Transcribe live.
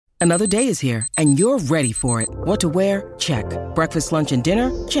Another day is here, and you're ready for it. What to wear? Check. Breakfast, lunch, and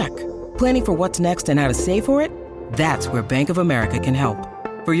dinner? Check. Planning for what's next and how to save for it? That's where Bank of America can help.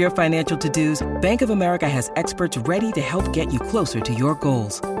 For your financial to-dos, Bank of America has experts ready to help get you closer to your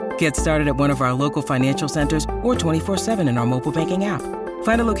goals. Get started at one of our local financial centers or 24/7 in our mobile banking app.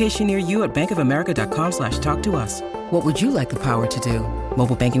 Find a location near you at bankofamerica.com/talktous. What would you like the power to do?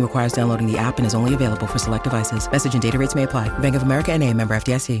 Mobile banking requires downloading the app and is only available for select devices. Message and data rates may apply. Bank of America N.A., member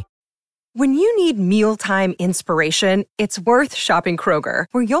FDIC. When you need mealtime inspiration, it's worth shopping Kroger,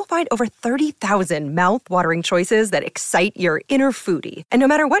 where you'll find over 30,000 mouth-watering choices that excite your inner foodie. And no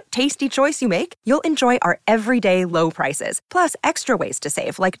matter what tasty choice you make, you'll enjoy our everyday low prices, plus extra ways to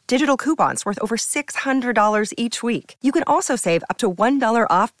save, like digital coupons worth over $600 each week. You can also save up to $1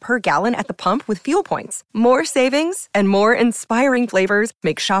 off per gallon at the pump with fuel points. More savings and more inspiring flavors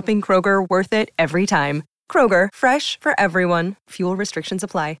make shopping Kroger worth it every time. Kroger, fresh for everyone. Fuel restrictions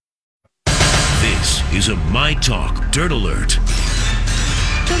apply. This is a My Talk Dirt Alert.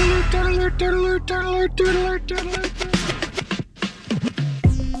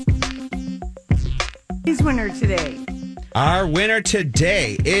 His winner today. Our winner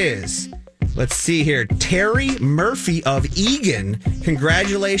today is, let's see here, Terry Murphy of Eagan.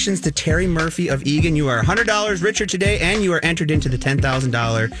 Congratulations to Terry Murphy of Eagan. You are $100 richer today, and you are entered into the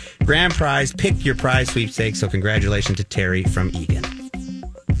 $10,000 grand prize. Pick your prize sweepstakes. So congratulations to Terry from Eagan.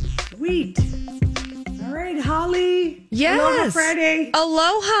 Sweet. All right, Holly. Yes. Aloha Friday.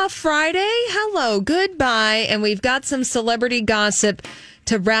 Aloha Friday. Hello. Goodbye. And we've got some celebrity gossip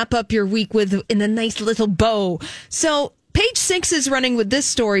to wrap up your week with in a nice little bow. So Page 6 is running with this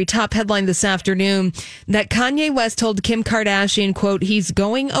story, top headline this afternoon, that Kanye West told Kim Kardashian, quote, he's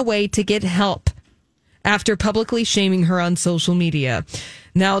going away to get help after publicly shaming her on social media.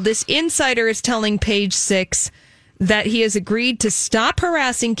 Now, this insider is telling Page 6 that he has agreed to stop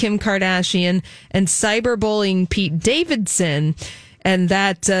harassing Kim Kardashian and cyberbullying Pete Davidson, and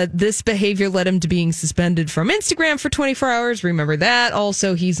that this behavior led him to being suspended from Instagram for 24 hours. Remember that.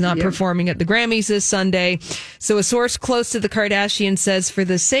 Also, he's not performing at the Grammys this Sunday. So a source close to the Kardashians says, for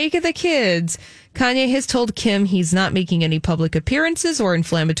the sake of the kids, Kanye has told Kim he's not making any public appearances or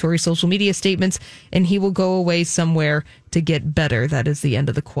inflammatory social media statements, and he will go away somewhere to get better. That is the end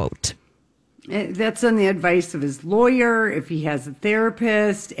of the quote. That's on the advice of his lawyer, if he has a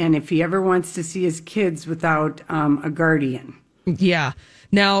therapist, and if he ever wants to see his kids without a guardian. Yeah.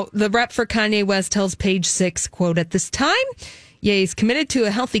 Now, the rep for Kanye West tells Page 6, quote, at this time, Ye is committed to a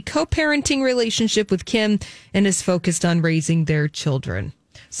healthy co-parenting relationship with Kim and is focused on raising their children.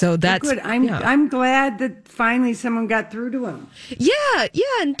 So that's good. I'm glad that finally someone got through to him. Yeah,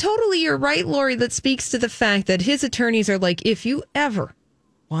 and totally you're right, Lori. That speaks to the fact that his attorneys are like, if you ever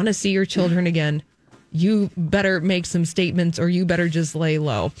want to see your children again, you better make some statements or you better just lay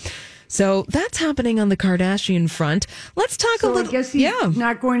low. So that's happening on the Kardashian front. Let's talk a little. I guess he's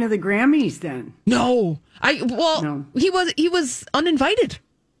not going to the Grammys then. No, No. He was uninvited.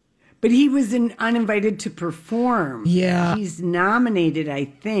 But he was uninvited to perform. Yeah, he's nominated, I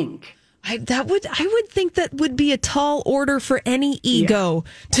think. I would think that would be a tall order for any ego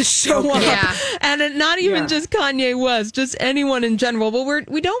to show up, and not even just Kanye West, just anyone in general. Well,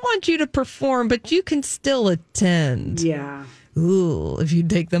 we don't want you to perform, but you can still attend. Yeah. Ooh, if you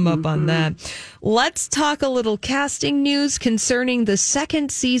take them up on that. Let's talk a little casting news concerning the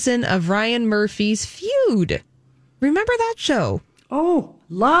second season of Ryan Murphy's Feud. Remember that show? Oh,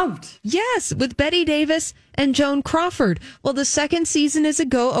 loved. Yes, with Betty Davis and Joan Crawford. Well, the second season is a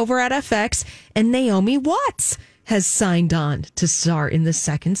go over at FX, and Naomi Watts has signed on to star in the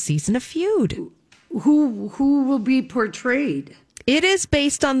second season of Feud. Who will be portrayed? It is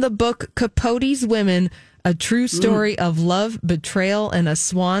based on the book Capote's Women, a true story of love, betrayal, and a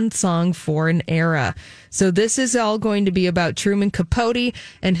swan song for an era. So this is all going to be about Truman Capote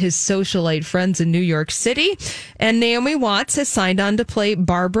and his socialite friends in New York City. And Naomi Watts has signed on to play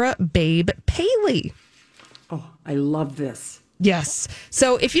Barbara Babe Paley. Oh, I love this. Yes.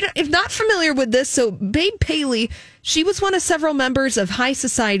 So if not familiar with this, so Babe Paley, she was one of several members of high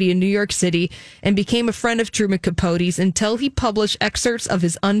society in New York City and became a friend of Truman Capote's until he published excerpts of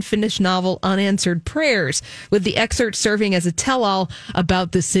his unfinished novel, Unanswered Prayers, with the excerpt serving as a tell-all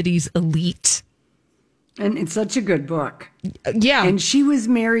about the city's elite. And it's such a good book. Yeah. And she was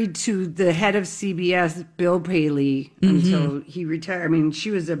married to the head of CBS, Bill Paley, until he retired. I mean,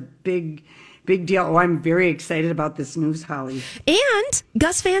 she was a big deal. Oh, I'm very excited about this news, Holly. And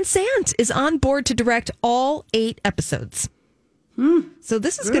Gus Van Sant is on board to direct all 8 episodes. So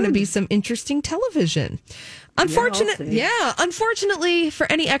this is going to be some interesting television. Unfortunately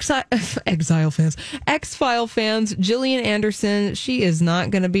for any X-File fans, Gillian Anderson, she is not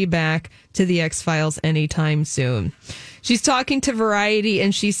going to be back to the X-Files anytime soon. She's talking to Variety,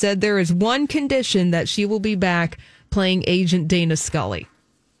 and she said there is one condition that she will be back playing Agent Dana Scully.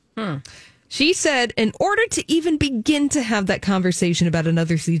 She said in order to even begin to have that conversation about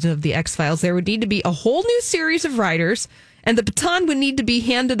another season of the X-Files, there would need to be a whole new series of writers, and the baton would need to be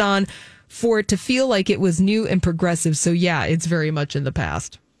handed on for it to feel like it was new and progressive. So, yeah, it's very much in the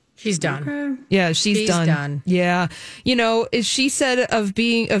past. She's done. Okay. Yeah, she's done. Yeah. You know, she said of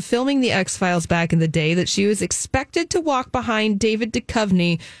filming the X-Files back in the day that she was expected to walk behind David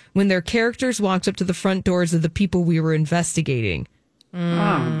Duchovny when their characters walked up to the front doors of the people we were investigating. Oh,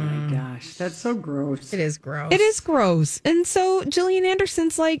 my gosh. That's so gross. It is gross. It is gross. And so Gillian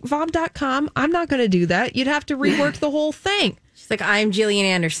Anderson's like, Vob.com, I'm not going to do that. You'd have to rework the whole thing. She's like, I'm Gillian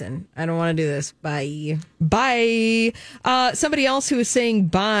Anderson. I don't want to do this. Bye. Bye. Somebody else who is saying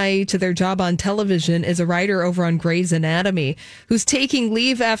bye to their job on television is a writer over on Grey's Anatomy who's taking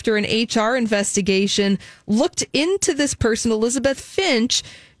leave after an HR investigation looked into this person, Elizabeth Finch,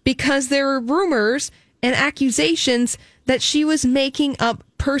 because there were rumors and accusations that she was making up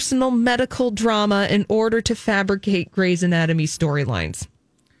personal medical drama in order to fabricate Grey's Anatomy storylines.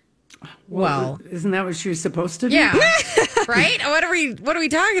 Well, isn't that what she was supposed to do? yeah, right? What are we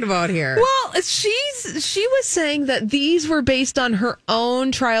talking about here? Well, she was saying that these were based on her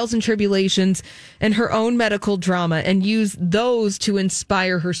own trials and tribulations and her own medical drama, and used those to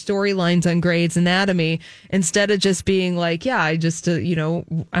inspire her storylines on Grey's Anatomy instead of just being like, yeah, I just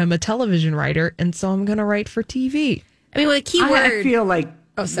I'm a television writer, and so I'm going to write for TV. I mean, well, the key word. I feel like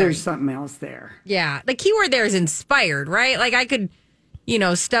there's something else there. Yeah, the key word there is inspired, right? Like I could,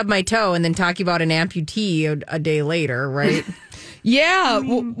 stub my toe and then talk about an amputee a day later, right? Yeah,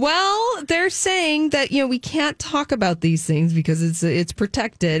 well, they're saying that we can't talk about these things because it's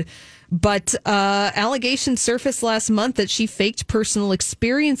protected. But allegations surfaced last month that she faked personal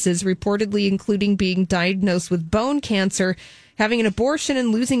experiences, reportedly including being diagnosed with bone cancer, having an abortion,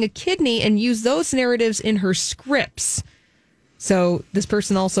 and losing a kidney, and used those narratives in her scripts. So this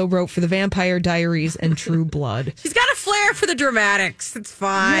person also wrote for The Vampire Diaries and True Blood. She's got a flair for the dramatics. It's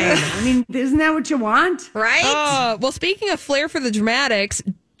fine. Yeah, I mean, isn't that what you want? Right? Well, speaking of flair for the dramatics,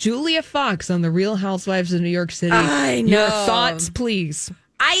 Julia Fox on The Real Housewives of New York City. I know. Your thoughts, please.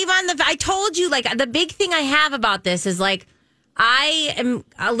 I told you, like, the big thing I have about this is, like, I am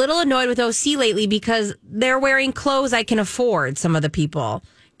a little annoyed with OC lately because they're wearing clothes I can afford, some of the people.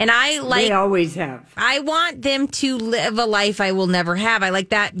 And they always have. I want them to live a life I will never have. I like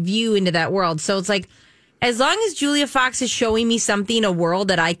that view into that world. So it's like, as long as Julia Fox is showing me something, a world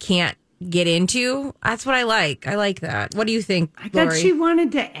that I can't get into, that's what I like. I like that. What do you think, I thought she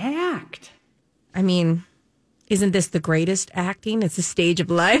wanted to act. I mean, isn't this the greatest acting? It's a stage of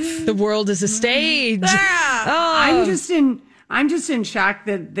life. The world is a stage. Yeah. Oh. I'm just in shock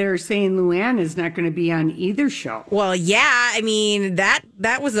that they're saying Luann is not going to be on either show. Well, yeah. I mean, that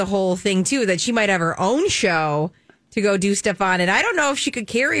was the whole thing, too, that she might have her own show to go do stuff on. And I don't know if she could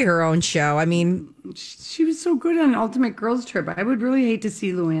carry her own show. I mean, she was so good on Ultimate Girls Trip. I would really hate to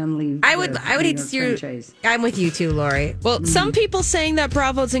see Luann leave. I would hate to see her. I'm with you too, Lori. Well, some people saying that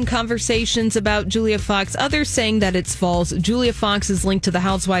Bravo's in conversations about Julia Fox. Others saying that it's false. Julia Fox's link to the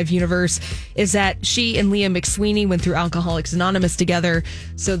Housewife universe is that she and Leah McSweeney went through Alcoholics Anonymous together.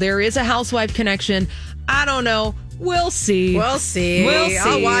 So there is a housewife connection. I don't know. We'll see. We'll see.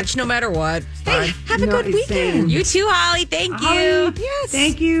 I'll watch no matter what. Hey, have a good weekend. You too, Holly. Thank you. Yes.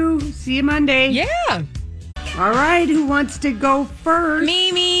 Thank you. See you Monday. Yeah. All right. Who wants to go first?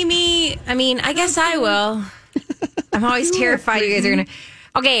 Me. I mean, I guess I will. I'm always terrified you guys are going to.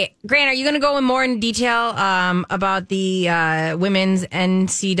 Okay, Grant, are you going to go in more in detail about the women's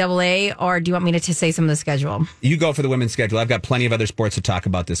NCAA, or do you want me to say some of the schedule? You go for the women's schedule. I've got plenty of other sports to talk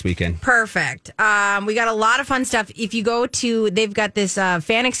about this weekend. Perfect. We got a lot of fun stuff. If you go to, they've got this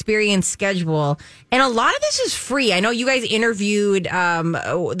fan experience schedule, and a lot of this is free. I know you guys interviewed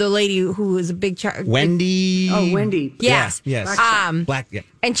the lady who was a big... Wendy. Oh, Wendy. Yes. Yes. Black, yeah.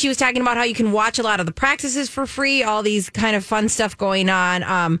 And she was talking about how you can watch a lot of the practices for free, all these kind of fun stuff going on.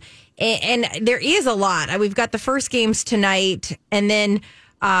 And there is a lot. We've got the first games tonight. And then,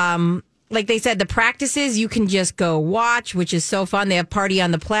 like they said, the practices you can just go watch, which is so fun. They have Party on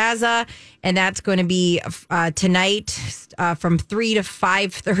the Plaza, and that's going to be tonight from 3 to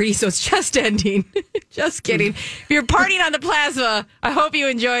 5:30. So it's just ending. Just kidding. If you're partying on the Plaza, I hope you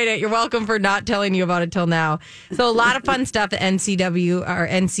enjoyed it. You're welcome for not telling you about it till now. So a lot of fun stuff at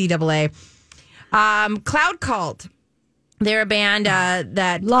NCAA. Cloud Cult. They're a band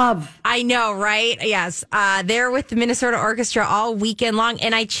that Love. I know, right? Yes. They're with the Minnesota Orchestra all weekend long.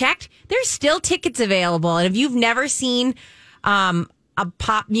 And I checked, there's still tickets available. And if you've never seen a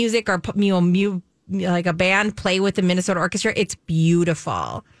pop music or like a band play with the Minnesota Orchestra, it's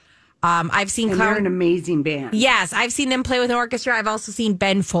beautiful. I've seen they're an amazing band. Yes, I've seen them play with an orchestra. I've also seen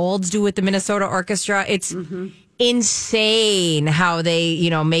Ben Folds do with the Minnesota Orchestra. It's insane how they,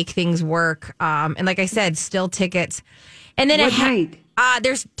 make things work. And like I said, still tickets. And then what night?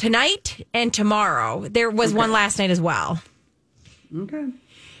 There's tonight and tomorrow. There was one last night as well. Okay.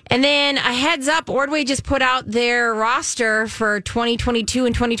 And then a heads up, Ordway just put out their roster for 2022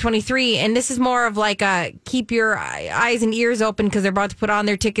 and 2023. And this is more of like a keep your eyes and ears open because they're about to put on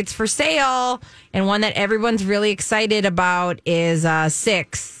their tickets for sale. And one that everyone's really excited about is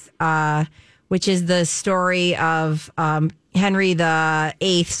Six, which is the story of Henry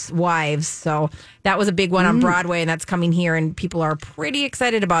VIII's wives. So that was a big one on Broadway, and that's coming here, and people are pretty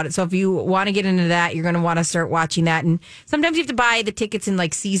excited about it. So if you want to get into that, you're going to want to start watching that. And sometimes you have to buy the tickets in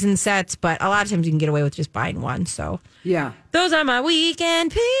like season sets, but a lot of times you can get away with just buying one. So yeah, those are my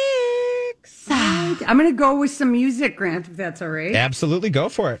weekend picks. I'm going to go with some music, Grant, if that's all right. Absolutely, go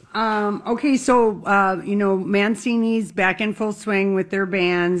for it. Okay, so, Mancini's back in full swing with their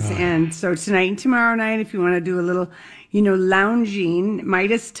bands. And so tonight and tomorrow night, if you want to do a little, lounging,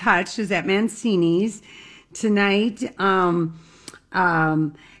 Midas Touch is at Mancini's. Tonight,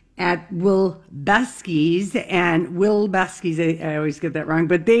 at Will Besky's, and Will Besky's, I always get that wrong,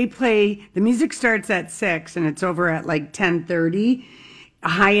 but they play, the music starts at 6 and it's over at like 10:30.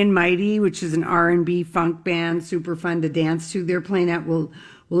 High and Mighty, which is an R&B funk band, super fun to dance to. They're playing at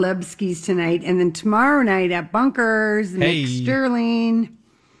Lebski's tonight. And then tomorrow night at Bunkers, Nick Sterling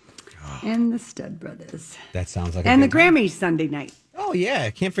and the Stud Brothers. That sounds like and the Grammys Sunday night. Oh, yeah.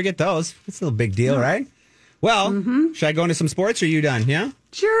 Can't forget those. It's a little big deal, right? Well, should I go into some sports or are you done? Yeah?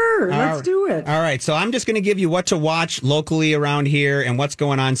 Sure. Let's do it. All right. So I'm just going to give you what to watch locally around here and what's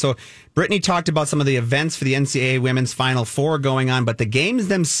going on. So Brittany talked about some of the events for the NCAA Women's Final Four going on, but the games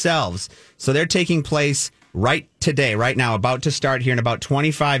themselves, so they're taking place right today, right now, about to start here in about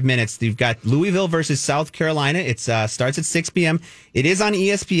 25 minutes. You've got Louisville versus South Carolina. It starts at 6 p.m. It is on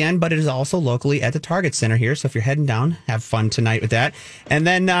ESPN, but it is also locally at the Target Center here. So if you're heading down, have fun tonight with that. And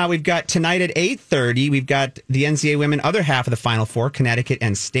then we've got tonight at 8:30, we've got the NCAA women other half of the Final Four, Connecticut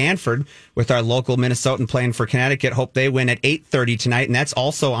and Stanford, with our local Minnesotan playing for Connecticut. Hope they win at 8:30 tonight, and that's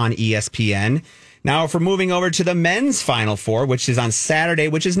also on ESPN. Now, if we're moving over to the men's Final Four, which is on Saturday,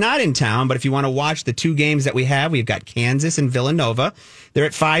 which is not in town, but if you want to watch the two games that we have, we've got Kansas and Villanova. They're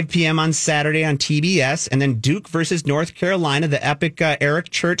at 5 p.m. on Saturday on TBS. And then Duke versus North Carolina, the epic Eric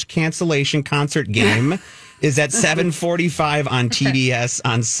Church cancellation concert game, is at 7:45 on TBS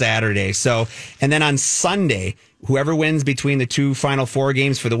on Saturday. So, and then on Sunday, whoever wins between the two Final Four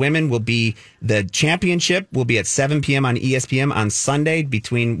games for the women will be the championship will be at 7 p.m. on ESPN on Sunday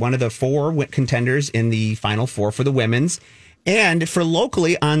between one of the four contenders in the Final Four for the women's. And for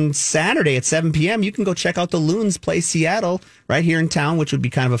locally on Saturday at 7 p.m., you can go check out the Loons play Seattle right here in town, which would be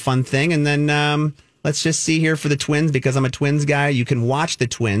kind of a fun thing. And then let's just see here for the Twins, because I'm a Twins guy. You can watch the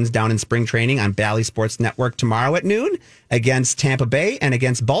Twins down in spring training on Bally Sports Network tomorrow at noon against Tampa Bay and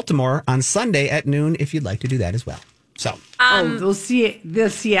against Baltimore on Sunday at noon if you'd like to do that as well. So, they'll see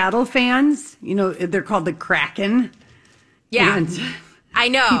the Seattle fans, they're called the Kraken. Yeah, and I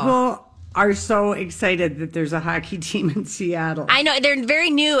know. People are so excited that there's a hockey team in Seattle. I know, they're very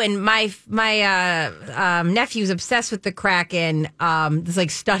new, and my nephew's obsessed with the Kraken. It's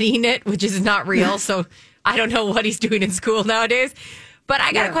like studying it, which is not real. So I don't know what he's doing in school nowadays. But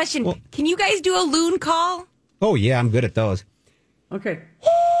I got a question. Well, can you guys do a loon call? Oh yeah, I'm good at those. Okay.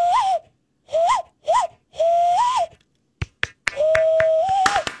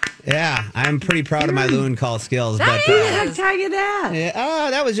 Yeah, I'm pretty proud of my loon call skills. But I'll tell you that. Yeah,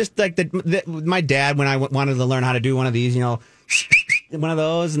 that was just like my dad when I wanted to learn how to do one of these, one of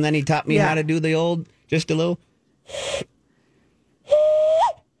those, and then he taught me how to do the old, just a little.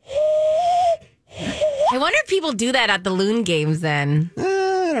 I wonder if people do that at the loon games then.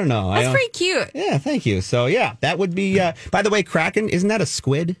 I don't know. That's pretty cute. Yeah, thank you. So, yeah, that would be, by the way, Kraken, isn't that a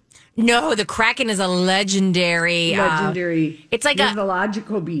squid? No, the Kraken is a legendary. It's like a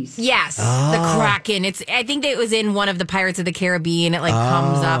mythological beast. Yes, the Kraken. I think that it was in one of the Pirates of the Caribbean. It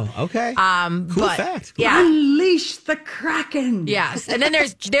comes up. Okay. Cool fact. Yeah. Unleash the Kraken. Yes, and then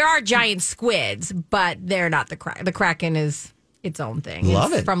there are giant squids, but they're not the Kraken. The Kraken is its own thing.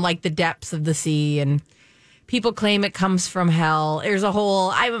 Love it. From the depths of the sea, and people claim it comes from hell. There's a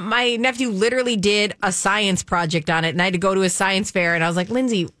whole. My nephew literally did a science project on it, and I had to go to a science fair, and I was like,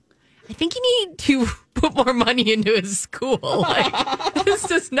 Lindsay, I think you need to put more money into his school. Like, this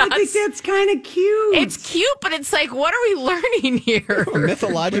does not. I think that's kind of cute. It's cute, but it's like, what are we learning here? A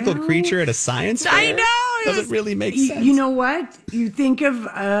mythological creature at a science fair? I know. Doesn't really make sense. You know what? You think of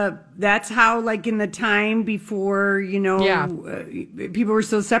that's how, like, in the time before, people were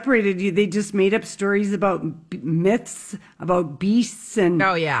so separated, they just made up stories about myths, about beasts, and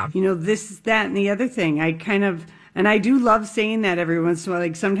this, that, and the other thing. And I do love saying that every once in a while.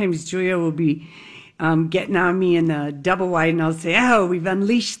 Like, sometimes Julia will be getting on me in the double wide, and I'll say, "Oh, we've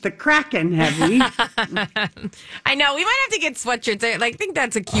unleashed the Kraken, have we?" I know. We might have to get sweatshirts. Like, I think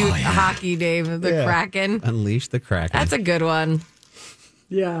that's a cute hockey name, the Kraken. Unleash the Kraken. That's a good one.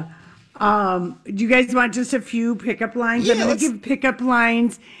 Yeah. Do you guys want just a few pickup lines? Yeah, I'm going to give pickup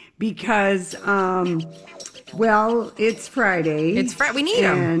lines because, it's Friday. It's Friday. We need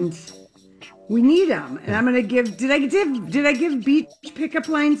them. And we need them. And I'm going to give. Did I give beach pickup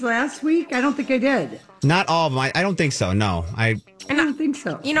lines last week? I don't think I did. Not all of them. I don't think so. No, I don't think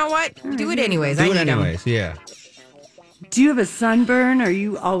so. You know what? Do it anyways. Do it anyways. Yeah. Do you have a sunburn? Or are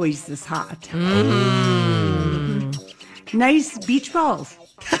you always this hot? Nice beach balls.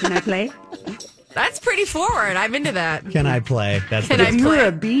 Can I play? That's pretty forward. I'm into that. Can I play? That's Can I If you play? were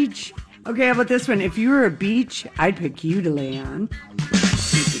a beach, okay, how about this one? If you were a beach, I'd pick you to lay on.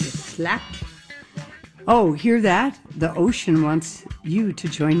 Slap. Oh, hear that? The ocean wants you to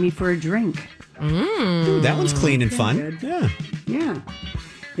join me for a drink. Ooh, that one's clean and fun. Good. Yeah. Yeah.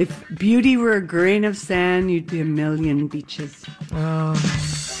 If beauty were a grain of sand, you'd be a million beaches. Oh.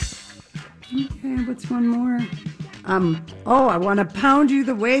 Okay, what's one more? I want to pound you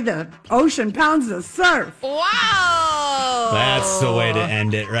the way the ocean pounds the surf. Wow. That's the way to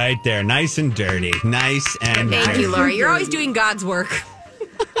end it right there. Nice and dirty. Nice and Thank dirty. you, Lori. You're always doing God's work.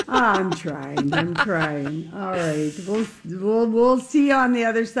 I'm trying. All right. We'll see you on the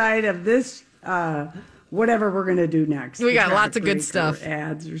other side of this, whatever we're going to do next. We got lots of good stuff.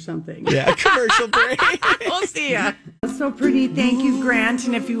 Ads or something. Yeah, commercial break. We'll see ya. So pretty. Thank you, Grant.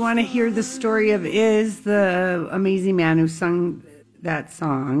 And if you want to hear the story of Iz, the amazing man who sung that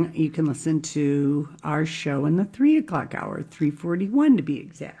song, you can listen to our show in the 3 o'clock hour, 3:41 to be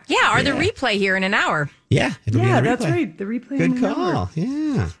exact. Yeah, or the replay here in an hour. Yeah. It'll be the that's replay. right. The replay. Good in an hour. call.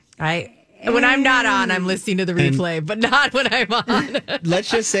 Yeah. When I'm not on, I'm listening to the replay, but not when I'm on.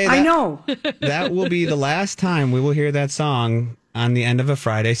 Let's just say that I know. that will be the last time we will hear that song on the end of a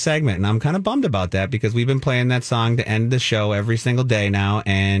Friday segment. And I'm kind of bummed about that because we've been playing that song to end the show every single day now.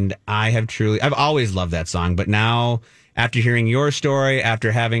 And I've always loved that song. But now, after hearing your story,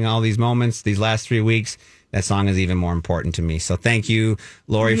 after having all these moments these last 3 weeks, that song is even more important to me. So thank you,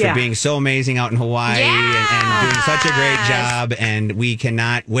 Lori, for being so amazing out in Hawaii and doing such a great job. And we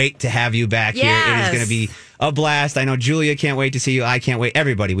cannot wait to have you back here. It is going to be a blast. I know Julia can't wait to see you. I can't wait.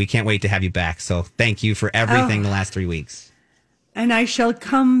 Everybody, we can't wait to have you back. So thank you for everything the last 3 weeks. And I shall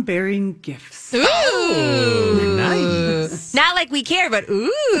come bearing gifts. Ooh. Nice. Not like we care, but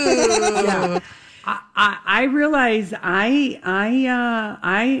ooh. Yeah. I realize I'm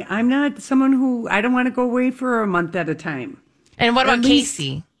not someone who I don't want to go away for a month at a time. And what about At least-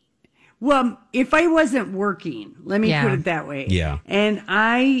 Casey? Well, if I wasn't working, let me put it that way. Yeah. And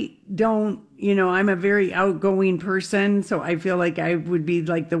I don't, I'm a very outgoing person, so I feel like I would be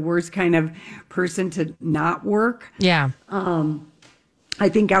like the worst kind of person to not work. Yeah. I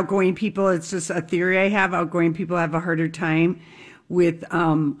think outgoing people, it's just a theory I have. Outgoing people have a harder time with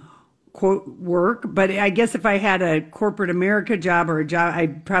quote work. But I guess if I had a corporate America job or a job,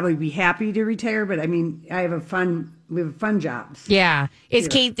 I'd probably be happy to retire. But I mean, we have fun jobs. Yeah.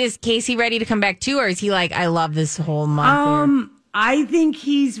 Is Casey ready to come back too, or is he like, I love this whole month? I think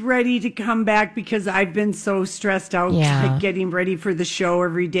he's ready to come back because I've been so stressed out, like getting ready for the show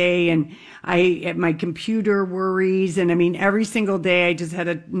every day, and my computer worries, and I mean every single day I just had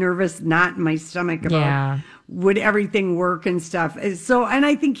a nervous knot in my stomach about would everything work and stuff. So, and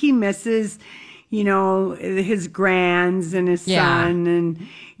I think he misses, his grands and his son, and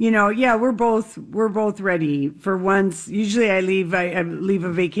we're both ready for once. Usually I leave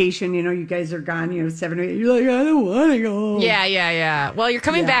a vacation, you guys are gone, 7 or 8. You're like, I don't want to go. Yeah. Well, you're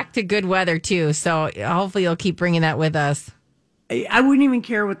coming back to good weather too, so hopefully you'll keep bringing that with us. I wouldn't even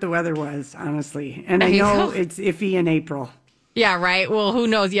care what the weather was, honestly. And I know it's iffy in April. Yeah, right. Well, who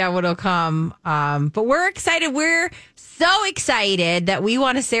knows? Yeah, what'll come. But we're excited. We're so excited that we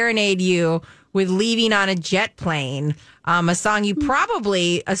want to serenade you with Leaving on a Jet Plane, a song you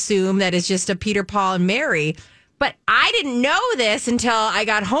probably assume that is just a Peter, Paul, and Mary. But I didn't know this until I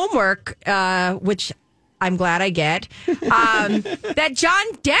got homework, which I'm glad I get, that John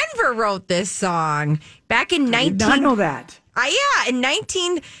Denver wrote this song back in I did not know that. Yeah, in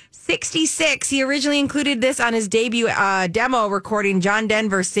 1966, he originally included this on his debut demo recording. John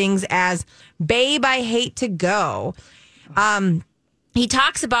Denver sings as Babe, I Hate to Go. He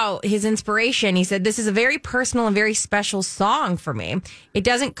talks about his inspiration. He said, this is a very personal and very special song for me. It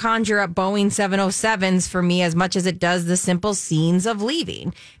doesn't conjure up Boeing 707s for me as much as it does the simple scenes of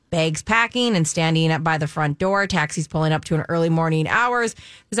leaving. Bags packing and standing up by the front door, taxis pulling up to an early morning hours,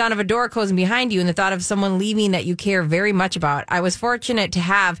 the sound of a door closing behind you, and the thought of someone leaving that you care very much about. I was fortunate to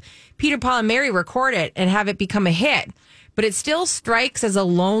have Peter, Paul, and Mary record it and have it become a hit. But it still strikes as a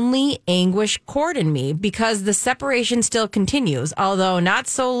lonely anguish chord in me because the separation still continues, although not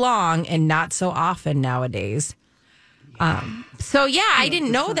so long and not so often nowadays. I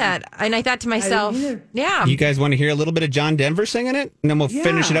didn't know that. And I thought to myself, yeah. You guys want to hear a little bit of John Denver singing it? And then we'll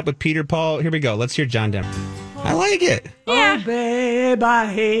finish it up with Peter, Paul. Here we go. Let's hear John Denver. I like it. Yeah. Oh, babe,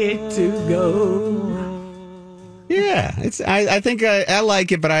 I hate to go. Yeah, I think I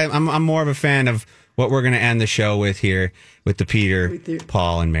like it, but I'm more of a fan of what we're going to end the show with here with the Peter,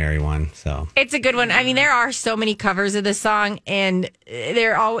 Paul, and Mary one. So it's a good one. I mean, there are so many covers of this song, and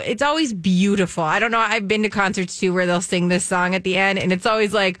it's always beautiful. I don't know. I've been to concerts too where they'll sing this song at the end, and it's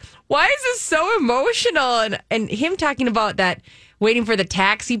always like, why is this so emotional? And him talking about that, waiting for the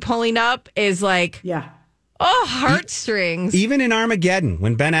taxi pulling up is like, oh, heartstrings. Even in Armageddon,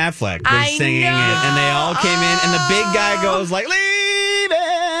 when Ben Affleck was singing it, and they all came in, and the big guy goes like, leaving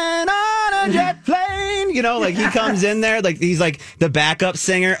on a jet plane. You know, like he comes in there, like he's like the backup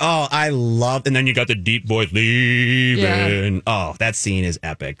singer. Oh, I love. And then you got the deep voice, leaving. Yeah. Oh, that scene is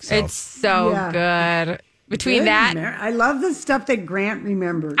epic. So. It's so good. Between that, I love the stuff that Grant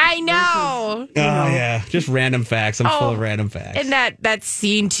remembers. I know. Yeah, just random facts. I'm full of random facts. And that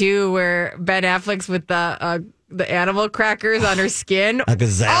scene too, where Ben Affleck's with the animal crackers on her skin. A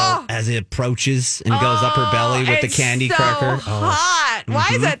gazelle as it approaches and goes up her belly with the candy cracker. Hot. Why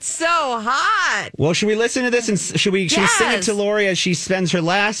is that so hot? Well, should we listen to this and should we sing it to Lori as she spends her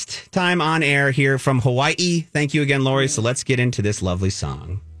last time on air here from Hawaii? Thank you again, Lori. So let's get into this lovely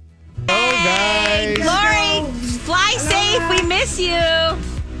song. Hey, Lori, fly safe. We miss you.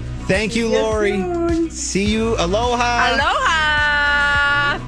 Thank you, Lori. See you. Aloha. Aloha.